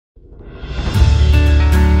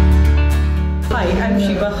Hi, I'm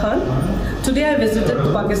Shiva Khan. Today I visited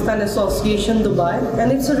the Pakistan Association Dubai,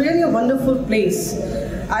 and it's really a wonderful place.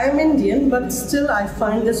 I am Indian, but still I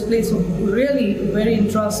find this place really very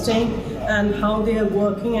interesting, and how they are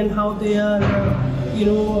working and how they are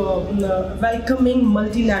welcoming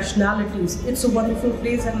multinationalities. It's a wonderful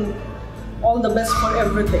place, and all the best for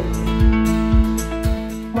everything.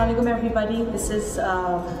 Assalamualaikum everybody, this is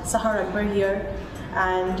Sahar Akbar here,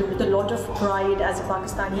 and with a lot of pride as a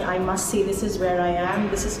Pakistani, I must say this is where I am.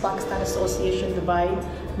 This is Pakistan Association Dubai,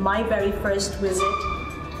 my very first visit.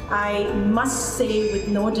 I must say with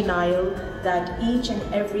no denial that each and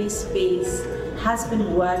every space has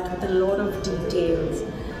been worked with a lot of details.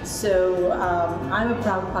 So I'm a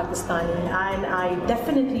proud Pakistani, and I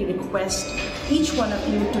definitely request each one of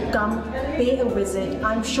you to come, pay a visit.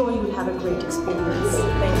 I'm sure you'll have a great experience.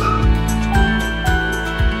 Thank you.